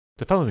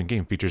The following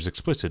game features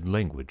explicit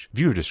language.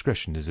 Viewer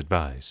discretion is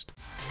advised.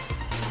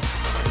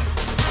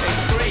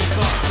 It's pretty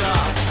fucked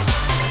up.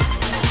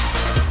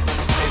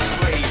 It's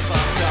pretty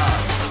fucked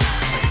up.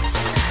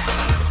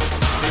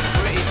 It's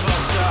pretty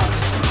fucked up.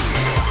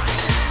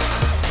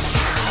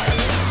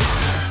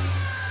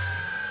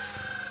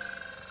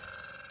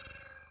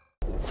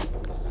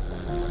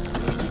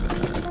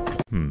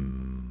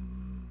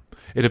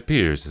 It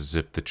appears as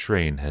if the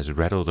train has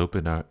rattled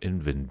open our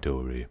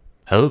inventory.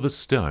 Hell of a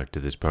start to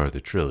this part of the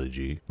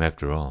trilogy.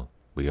 After all,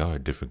 we are a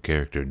different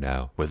character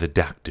now. We're the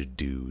doctor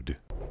dude.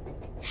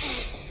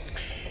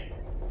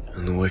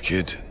 And the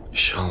wicked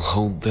shall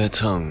hold their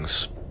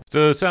tongues.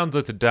 So it sounds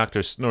like the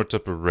doctor snorts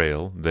up a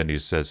rail, then he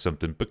says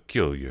something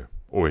peculiar.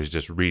 Or he's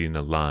just reading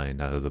a line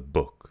out of the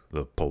book,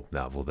 the pulp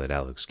novel that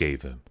Alex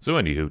gave him. So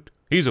anywho,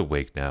 he's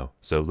awake now,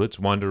 so let's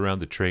wander around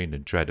the train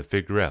and try to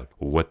figure out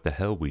what the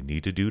hell we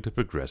need to do to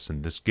progress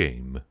in this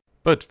game.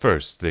 But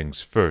first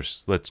things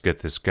first, let's get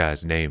this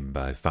guy's name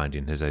by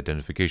finding his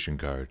identification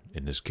card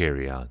in his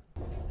carry-on.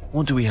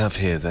 What do we have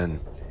here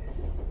then?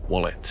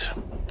 Wallet.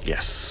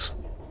 Yes.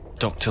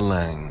 Dr.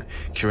 Lang,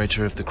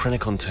 curator of the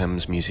Chronicle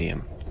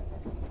Museum.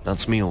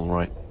 That's me, all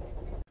right.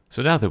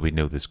 So now that we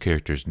know this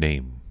character's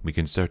name, we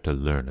can start to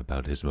learn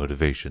about his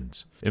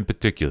motivations. In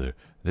particular,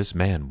 this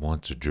man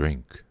wants a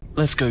drink.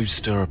 Let's go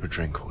stir up a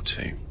drink or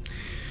two.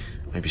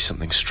 Maybe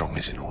something strong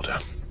is in order.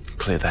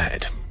 Clear the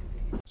head.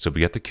 So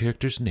we got the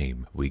character's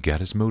name, we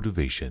got his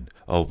motivation.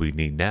 All we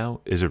need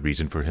now is a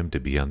reason for him to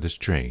be on this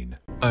train.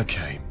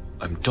 Okay,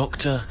 I'm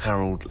Dr.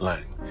 Harold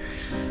Lang.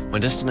 My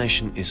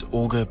destination is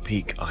Augur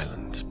Peak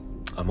Island.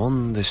 I'm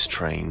on this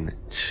train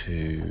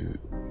to...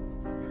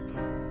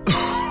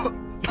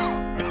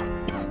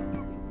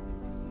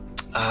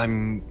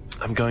 I'm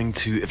going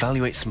to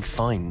evaluate some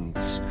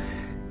finds.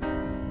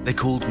 They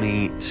called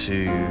me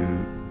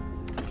to...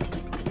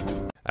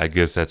 I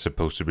guess that's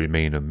supposed to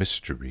remain a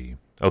mystery.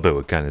 Although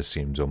it kind of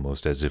seems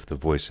almost as if the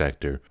voice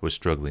actor was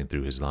struggling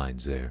through his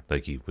lines there,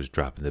 like he was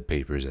dropping the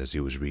papers as he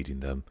was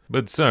reading them.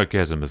 But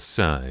sarcasm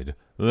aside,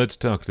 let's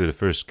talk to the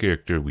first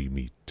character we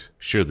meet.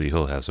 Surely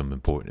he'll have some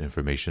important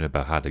information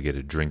about how to get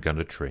a drink on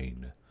a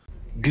train.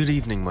 Good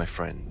evening, my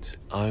friend.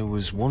 I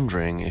was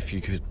wondering if you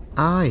could...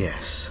 Ah,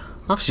 yes.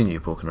 I've seen you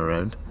poking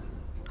around.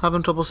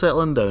 Having trouble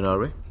settling down, are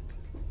we?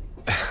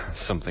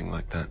 Something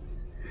like that.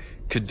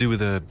 Could do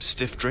with a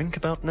stiff drink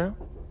about now?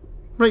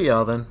 Right you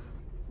are, then.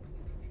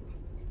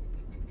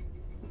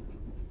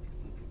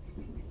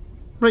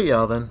 Right you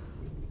are, then.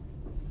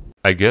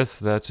 I guess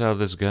that's how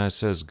this guy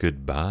says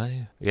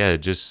goodbye? Yeah, it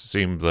just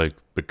seemed like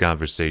the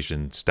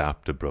conversation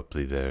stopped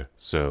abruptly there.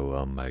 So,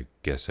 I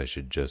guess I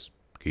should just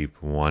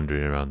keep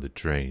wandering around the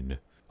train.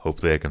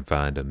 Hopefully I can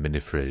find a mini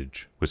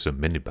fridge with some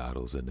mini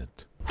bottles in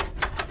it.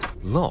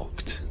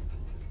 Locked?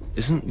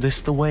 Isn't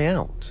this the way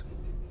out?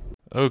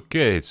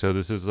 Okay, so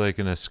this is like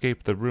an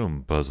escape the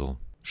room puzzle.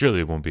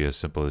 Surely it won't be as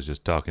simple as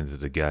just talking to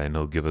the guy and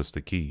he'll give us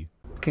the key.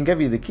 Can give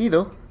you the key,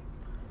 though.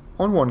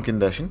 On one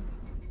condition.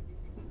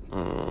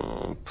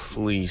 Oh,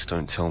 please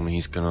don't tell me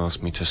he's gonna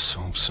ask me to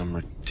solve some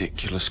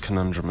ridiculous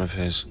conundrum of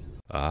his.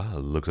 Ah,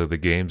 looks like the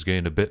game's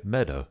getting a bit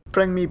meta.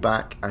 Bring me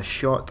back a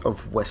shot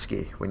of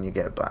whiskey when you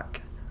get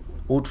back.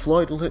 Old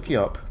Floyd will hook you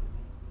up.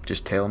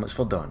 Just tell him it's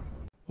for done.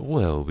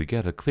 Well, we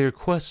got a clear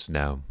quest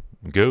now.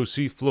 Go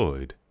see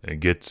Floyd and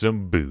get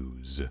some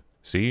booze.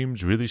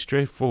 Seems really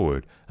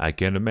straightforward. I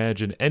can't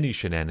imagine any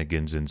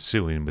shenanigans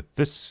ensuing with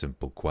this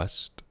simple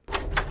quest.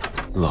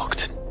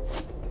 Locked.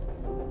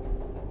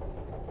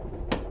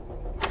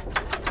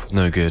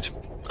 No good.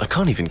 I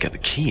can't even get the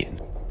key in.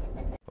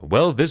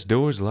 Well, this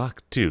door's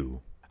locked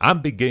too.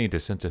 I'm beginning to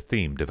sense a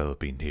theme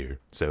developing here,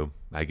 so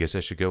I guess I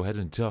should go ahead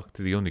and talk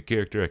to the only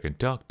character I can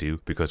talk to,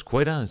 because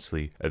quite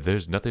honestly,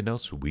 there's nothing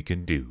else we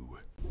can do.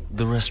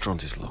 The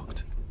restaurant is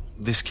locked.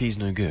 This key's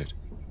no good.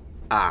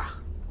 Ah.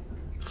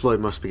 Floyd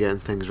must be getting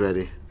things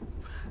ready.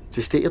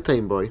 Just take your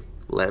time, boy.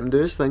 Let him do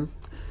his thing.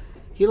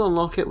 He'll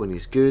unlock it when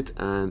he's good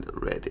and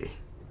ready.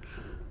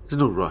 There's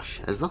no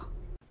rush, is there?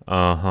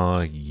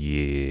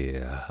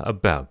 Yeah,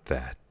 about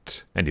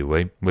that.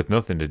 Anyway, with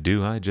nothing to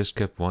do, I just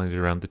kept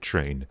wandering around the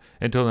train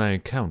until I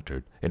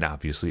encountered an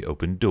obviously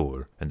open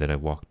door, and then I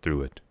walked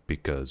through it,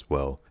 because,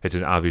 well, it's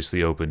an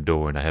obviously open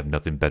door and I have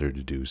nothing better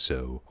to do,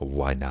 so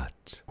why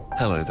not?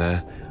 Hello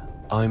there.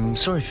 I'm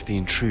sorry for the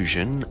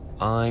intrusion.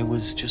 I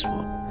was just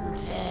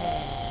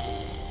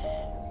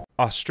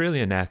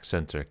Australian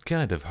accents are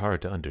kind of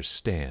hard to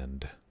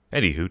understand.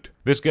 Anywho,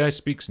 this guy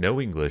speaks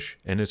no English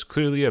and is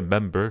clearly a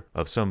member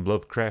of some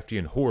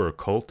Lovecraftian horror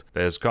cult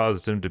that has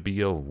caused him to be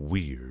a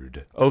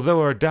weird. Although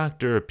our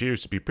doctor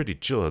appears to be pretty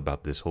chill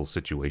about this whole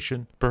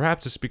situation,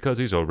 perhaps it's because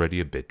he's already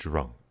a bit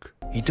drunk.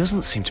 He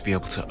doesn't seem to be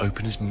able to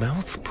open his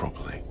mouth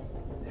properly.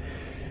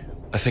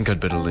 I think I'd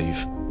better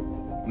leave.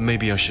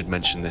 Maybe I should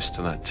mention this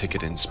to that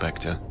ticket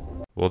inspector.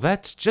 Well,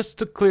 that's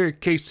just a clear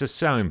case of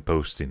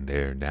signposting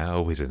there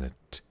now, isn't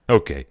it?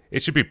 Okay,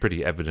 it should be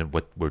pretty evident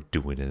what we're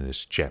doing in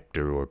this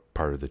chapter or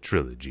part of the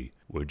trilogy.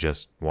 We're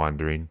just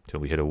wandering till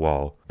we hit a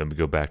wall, then we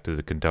go back to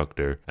the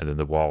conductor, and then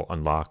the wall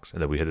unlocks,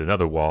 and then we hit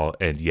another wall,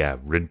 and yeah,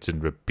 rinse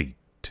and repeat.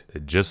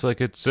 right. Just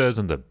like it says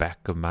on the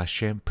back of my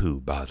shampoo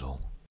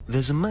bottle.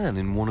 There's a man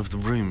in one of the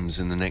rooms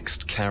in the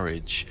next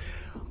carriage.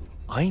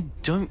 I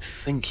don't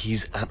think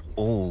he's at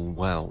all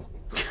well.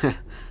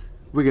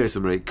 We get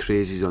some right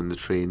crazies on the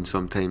train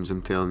sometimes,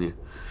 I'm telling you.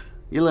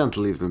 You learn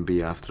to leave them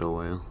be after a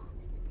while.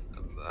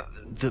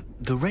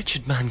 The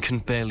wretched man can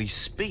barely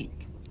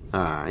speak.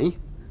 Aye.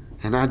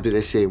 And I'd be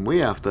the same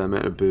way after the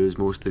amount of booze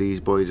most of these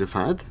boys have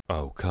had.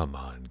 Oh, come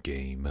on,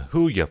 game.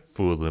 Who ya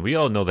fooling? We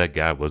all know that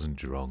guy wasn't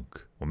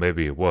drunk. Well,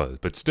 maybe it was,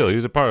 but still, he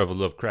was a part of a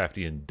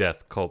Lovecraftian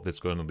death cult that's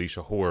going to unleash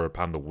a horror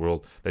upon the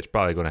world that's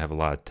probably going to have a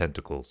lot of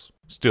tentacles.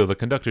 Still, the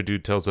conductor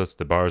dude tells us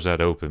the bar's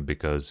not open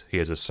because he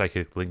has a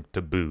psychic link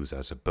to booze,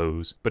 I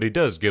suppose. But he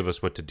does give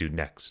us what to do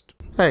next.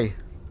 Hey,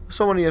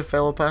 saw one of your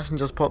fellow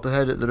passengers pop their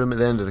head out the room at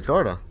the end of the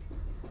corridor.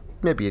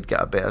 Maybe you'd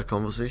get a better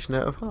conversation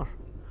out of her.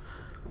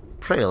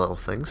 Pretty little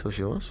thing, so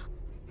she was.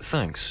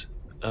 Thanks.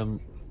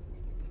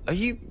 Are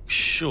you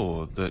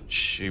sure that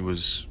she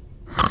was...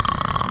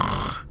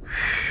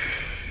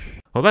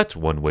 Well, that's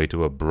one way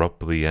to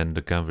abruptly end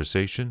a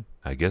conversation.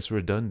 I guess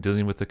we're done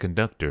dealing with the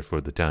conductor for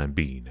the time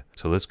being.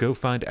 So let's go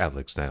find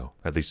Alex now.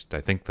 At least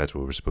I think that's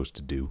what we're supposed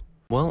to do.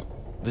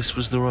 Well, this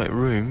was the right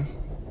room.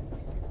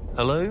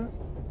 Hello?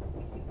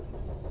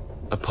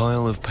 A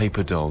pile of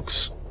paper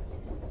dogs.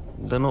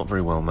 They're not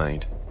very well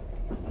made.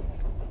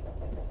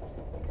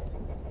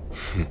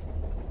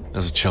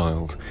 As a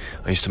child,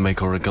 I used to make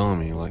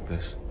origami like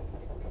this.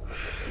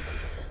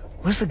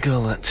 Where's the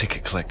girl that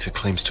ticket collector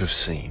claims to have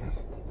seen?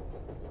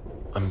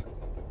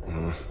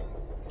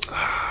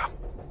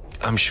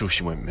 I'm sure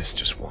she won't miss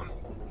just one.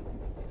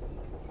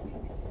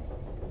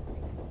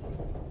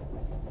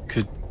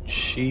 Could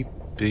she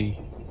be...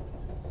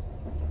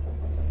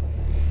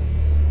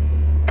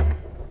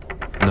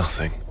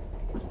 Nothing.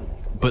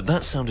 But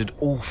that sounded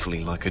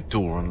awfully like a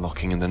door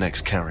unlocking in the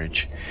next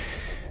carriage.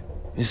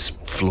 Is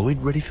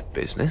Floyd ready for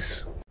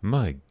business?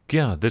 My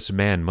God, this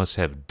man must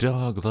have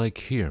dog-like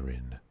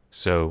hearing.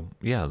 So,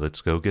 yeah,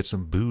 let's go get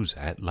some booze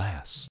at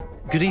last.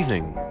 Good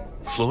evening.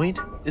 Floyd,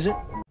 is it?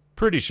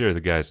 Pretty sure the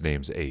guy's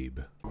name's Abe.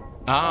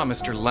 Ah,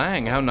 Mr.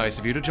 Lang, how nice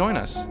of you to join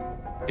us.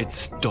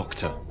 It's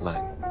Dr.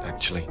 Lang,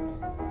 actually.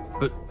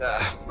 But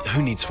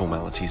who needs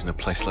formalities in a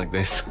place like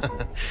this?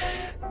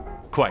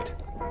 Quite.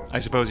 I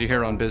suppose you're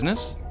here on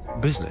business?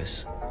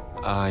 Business?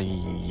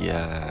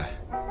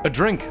 A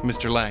drink,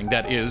 Mr. Lang.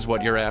 That is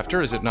what you're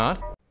after, is it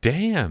not?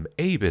 Damn,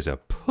 Abe is a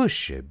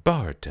pushy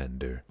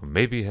bartender.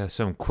 Maybe he has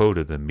some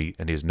quota to meet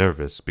and he's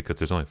nervous because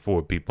there's only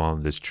 4 people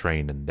on this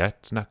train and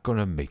that's not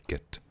gonna make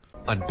it.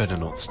 I'd better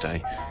not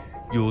stay.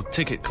 Your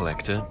ticket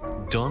collector,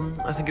 Don,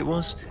 I think it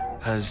was,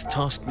 has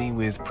tasked me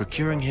with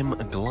procuring him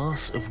a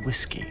glass of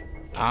whiskey.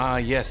 Ah,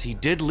 yes, he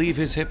did leave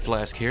his hip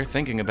flask here,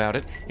 thinking about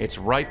it. It's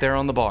right there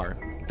on the bar.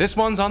 This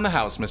one's on the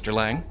house, Mr.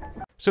 Lang.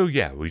 So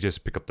yeah, we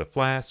just pick up the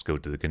flask, go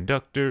to the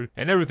conductor,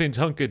 and everything's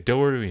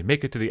hunky-dory and we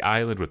make it to the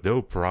island with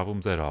no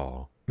problems at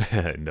all.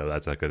 No,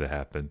 that's not gonna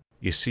happen.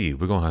 You see,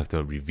 we're gonna have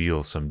to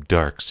reveal some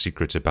dark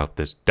secrets about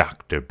this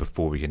doctor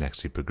before we can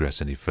actually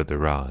progress any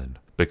further on.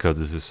 Because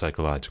this is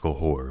psychological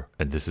horror,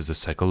 and this is the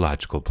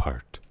psychological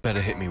part.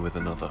 Better hit me with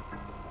another.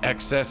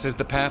 Excess is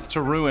the path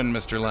to ruin,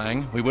 Mr.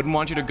 Lang. We wouldn't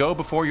want you to go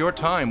before your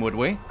time, would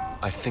we?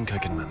 I think I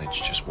can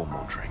manage just one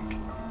more drink.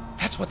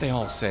 That's what they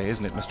all say,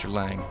 isn't it, Mr.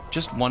 Lang?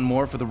 Just one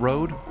more for the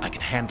road? I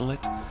can handle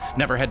it.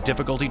 Never had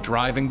difficulty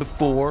driving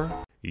before.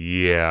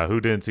 Yeah,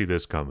 who didn't see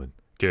this coming?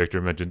 Character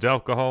mentions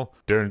alcohol.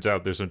 Turns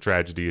out there's some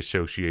tragedy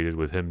associated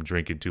with him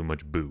drinking too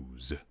much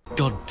booze.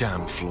 God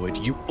damn, Floyd,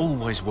 you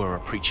always were a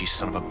preachy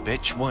son of a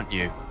bitch, weren't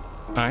you?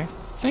 I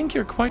think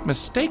you're quite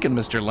mistaken,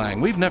 Mr. Lang.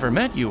 We've never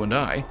met, you and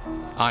I.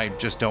 I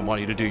just don't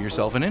want you to do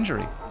yourself an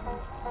injury.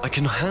 I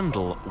can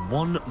handle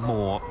one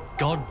more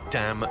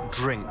goddamn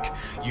drink,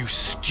 you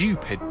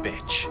stupid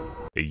bitch.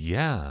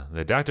 Yeah,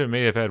 the doctor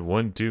may have had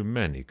one too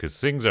many, because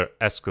things are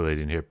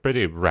escalating here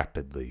pretty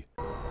rapidly.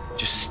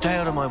 Just stay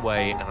out of my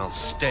way, and I'll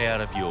stay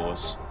out of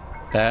yours.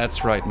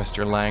 That's right,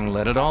 Mr. Lang.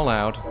 Let it all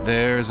out.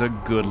 There's a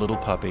good little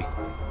puppy.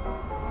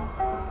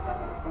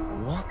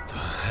 What the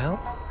hell?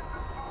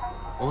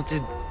 What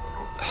did...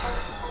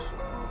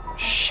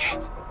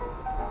 Shit.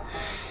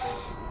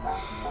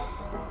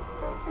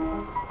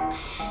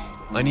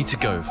 I need to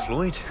go,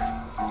 Floyd.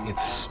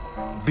 It's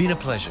been a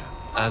pleasure,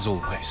 as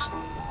always.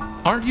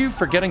 Aren't you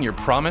forgetting your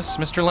promise,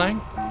 Mr. Lang?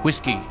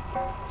 Whiskey.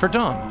 For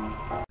Dawn.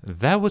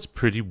 That was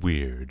pretty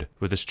weird,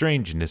 but the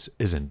strangeness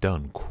isn't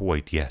done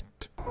quite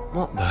yet.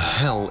 What the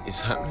hell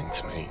is happening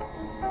to me?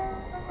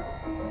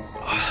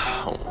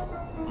 Oh,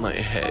 my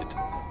head.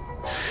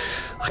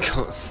 I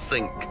can't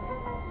think.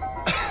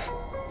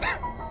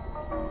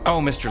 Oh,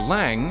 Mr.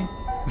 Lang,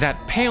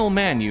 that pale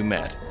man you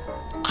met.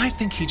 I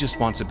think he just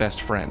wants a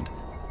best friend.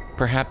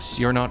 Perhaps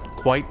you're not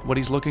quite what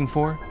he's looking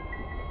for?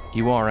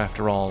 You are,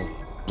 after all,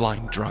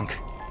 blind drunk.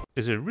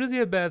 Is it really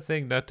a bad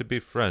thing not to be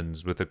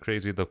friends with a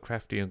crazy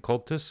Lovecraftian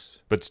cultist?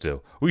 But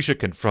still, we should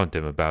confront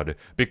him about it,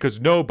 because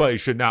nobody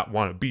should not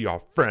want to be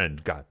our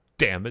friend, god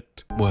damn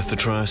it. Worth a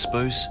try, I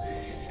suppose.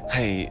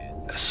 Hey,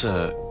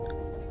 sir,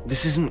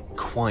 this isn't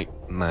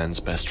quite man's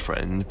best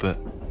friend, but...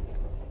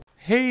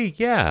 Hey,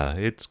 yeah,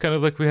 it's kind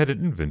of like we had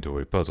an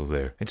inventory puzzle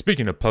there. And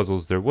speaking of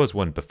puzzles, there was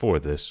one before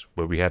this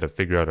where we had to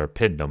figure out our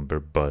pin number,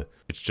 but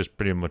it's just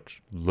pretty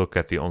much look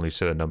at the only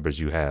set of numbers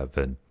you have,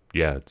 and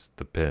yeah, it's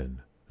the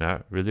pin.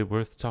 Not really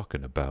worth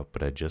talking about,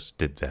 but I just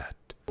did that.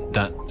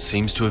 That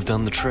seems to have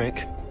done the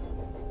trick.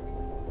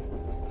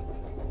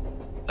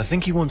 I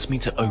think he wants me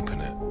to open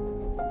it.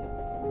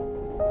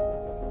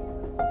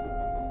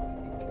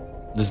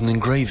 There's an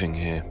engraving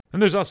here. And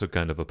there's also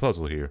kind of a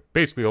puzzle here.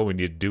 Basically, all we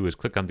need to do is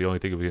click on the only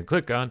thing we can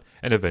click on,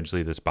 and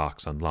eventually this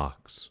box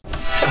unlocks.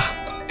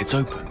 It's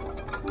open.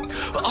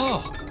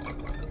 Oh!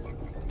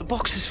 The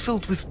box is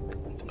filled with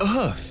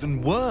earth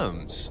and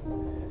worms.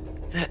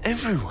 They're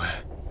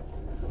everywhere.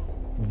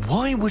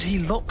 Why would he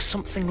lock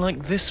something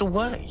like this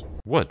away?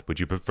 What, would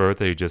you prefer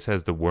that he just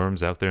has the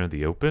worms out there in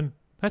the open?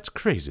 That's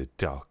crazy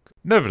talk.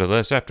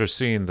 Nevertheless, after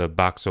seeing the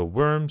box of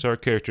worms, our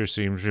character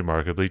seems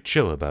remarkably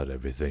chill about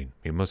everything.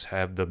 He must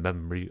have the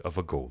memory of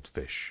a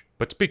goldfish.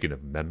 But speaking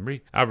of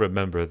memory, I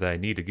remember that I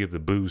need to give the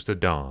booze to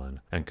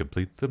Dawn and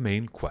complete the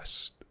main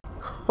quest.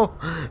 Oh,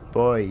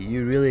 boy,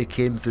 you really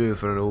came through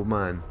for an old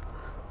man.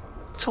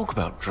 Talk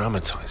about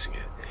dramatizing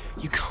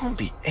it. You can't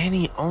be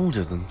any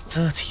older than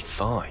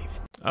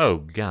 35. Oh,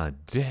 god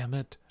damn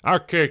it. Our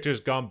character's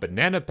gone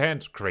banana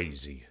pants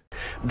crazy.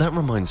 That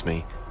reminds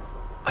me,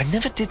 I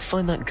never did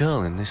find that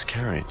girl in this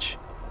carriage.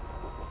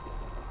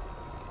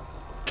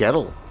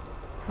 Girl?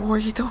 What are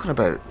you talking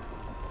about?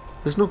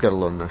 There's no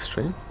girl on this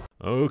train.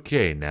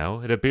 Okay,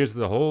 now, it appears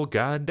that the whole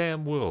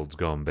goddamn world's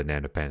gone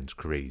banana pants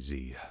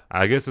crazy.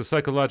 I guess the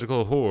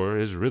psychological horror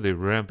is really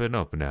ramping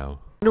up now.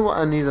 You know what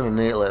I need on a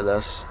night like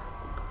this?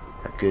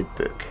 A good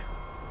book.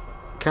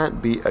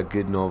 Can't beat a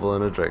good novel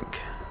and a drink.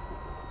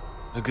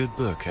 A good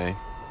book, eh?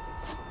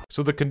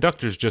 So the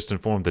conductor's just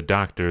informed the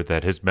doctor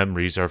that his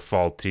memories are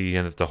faulty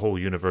and that the whole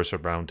universe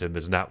around him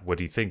is not what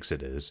he thinks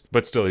it is.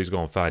 But still, he's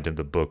going to find him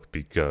the book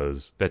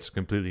because that's a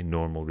completely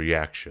normal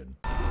reaction.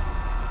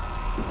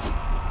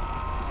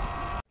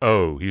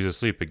 Oh, he's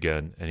asleep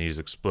again, and he's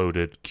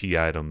exploded key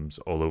items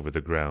all over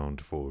the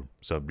ground for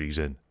some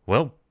reason.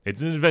 Well,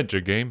 it's an adventure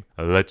game.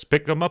 Let's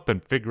pick them up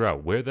and figure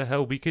out where the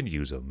hell we can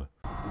use them.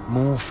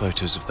 More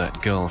photos of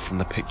that girl from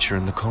the picture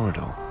in the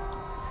corridor.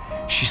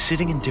 She's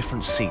sitting in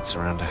different seats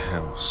around a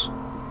house.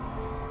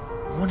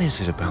 What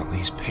is it about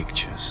these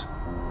pictures?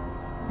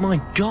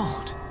 My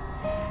God!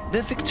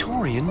 They're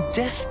Victorian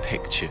death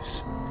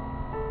pictures.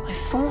 I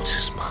thought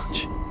as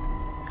much.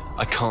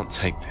 I can't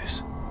take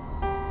this.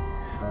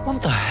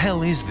 What the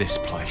hell is this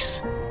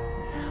place?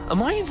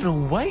 Am I even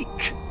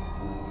awake?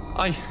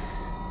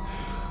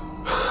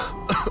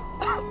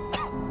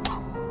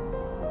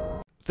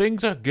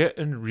 Things are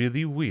getting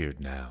really weird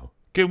now.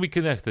 Can we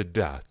connect the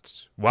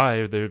dots? Why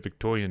are there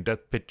Victorian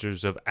death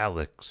pictures of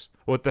Alex?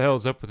 What the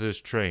hell's up with this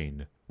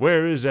train?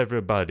 Where is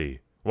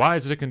everybody? Why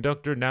is the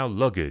conductor now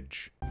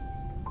luggage?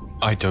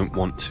 I don't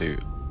want to.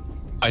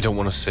 I don't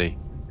want to see.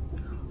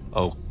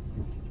 Oh,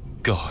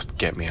 God,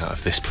 get me out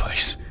of this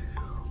place.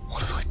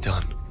 What have I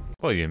done?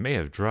 Well, you may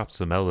have dropped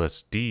some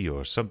LSD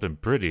or something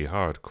pretty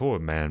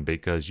hardcore, man,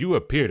 because you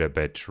appear to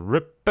be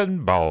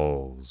tripping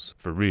balls.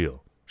 For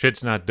real.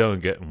 Shit's not done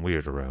getting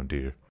weird around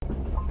here.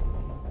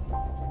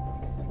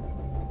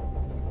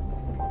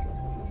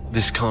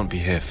 This can't be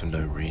here for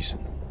no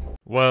reason.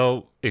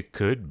 Well, it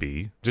could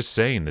be. Just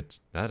saying, it's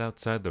not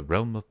outside the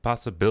realm of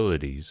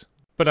possibilities.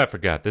 But I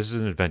forgot, this is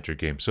an adventure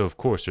game, so of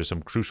course there's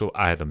some crucial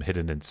item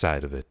hidden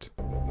inside of it.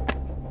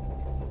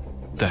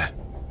 There.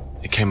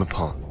 It came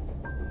apart.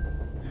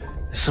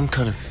 There's some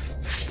kind of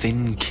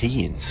thin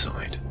key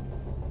inside.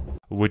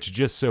 Which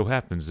just so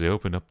happens to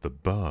open up the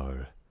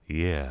bar.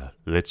 Yeah,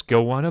 let's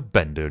go on a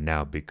bender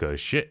now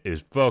because shit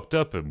is fucked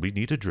up and we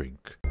need a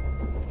drink.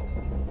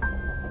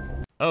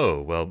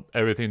 Oh, well,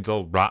 everything's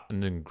all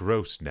rotten and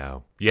gross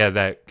now. Yeah,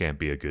 that can't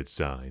be a good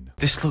sign.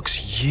 This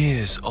looks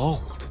years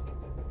old.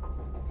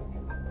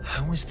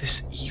 How is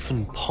this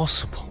even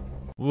possible?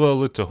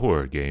 Well, it's a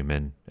horror game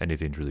and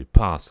anything's really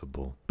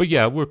possible. But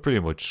yeah, we're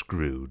pretty much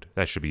screwed.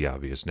 That should be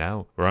obvious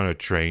now. We're on a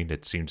train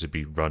that seems to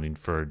be running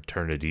for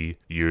eternity.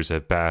 Years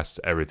have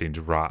passed, everything's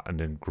rotten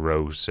and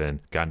gross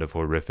and kind of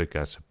horrific,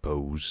 I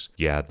suppose.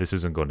 Yeah, this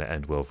isn't going to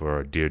end well for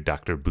our dear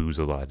Dr.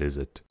 Booze-a-Lot, is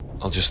it?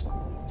 I'll just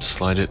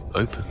slide it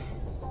open.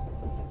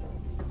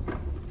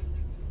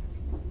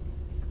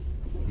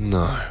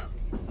 No.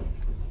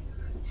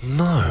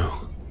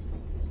 No.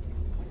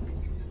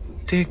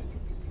 Dear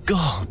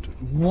God,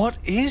 what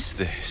is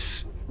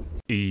this?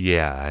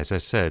 Yeah, as I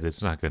said,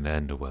 it's not going to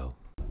end well.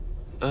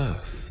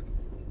 Earth.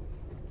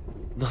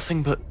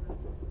 Nothing but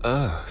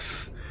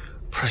earth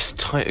pressed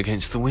tight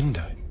against the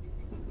window.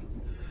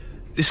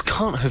 This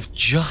can't have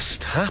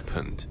just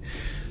happened.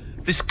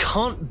 This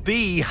can't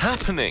be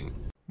happening.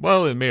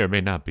 Well, it may or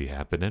may not be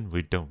happening.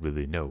 We don't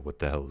really know what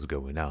the hell is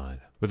going on.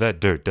 But that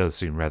dirt does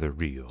seem rather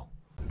real.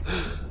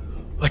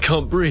 I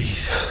can't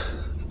breathe.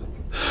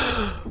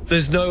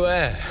 There's no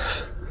air.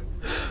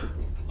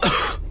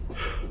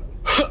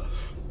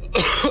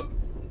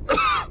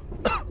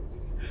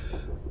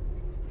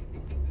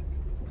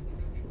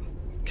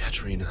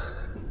 Katrina,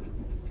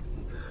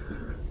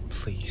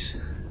 please.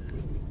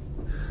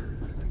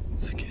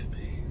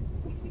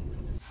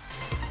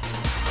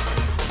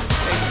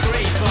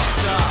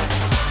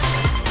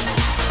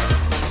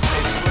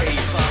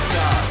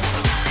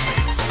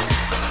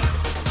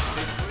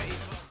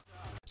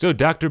 So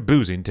Dr.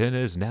 Boozington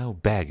is now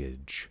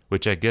baggage,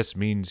 which I guess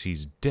means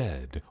he's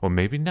dead, or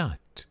maybe not.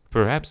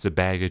 Perhaps the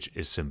baggage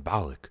is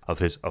symbolic of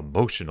his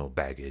emotional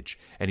baggage,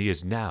 and he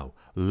has now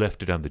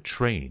left it on the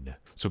train.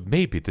 So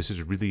maybe this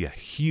is really a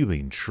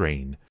healing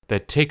train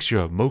that takes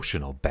your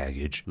emotional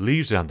baggage,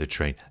 leaves it on the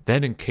train,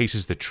 then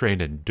encases the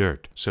train in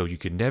dirt, so you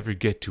can never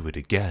get to it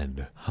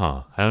again.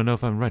 I don't know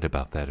if I'm right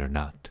about that or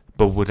not.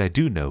 But what I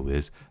do know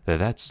is that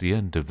that's the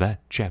end of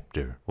that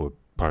chapter, or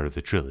part of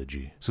the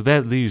trilogy. So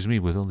that leaves me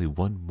with only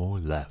one more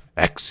left.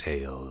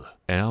 Exhale.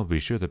 And I'll be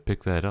sure to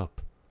pick that up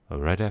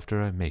right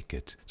after I make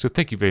it. So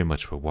thank you very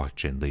much for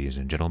watching, ladies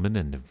and gentlemen,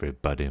 and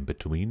everybody in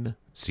between.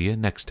 See you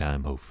next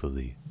time,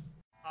 hopefully.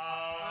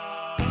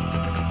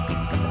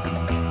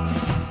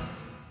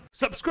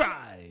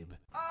 Subscribe!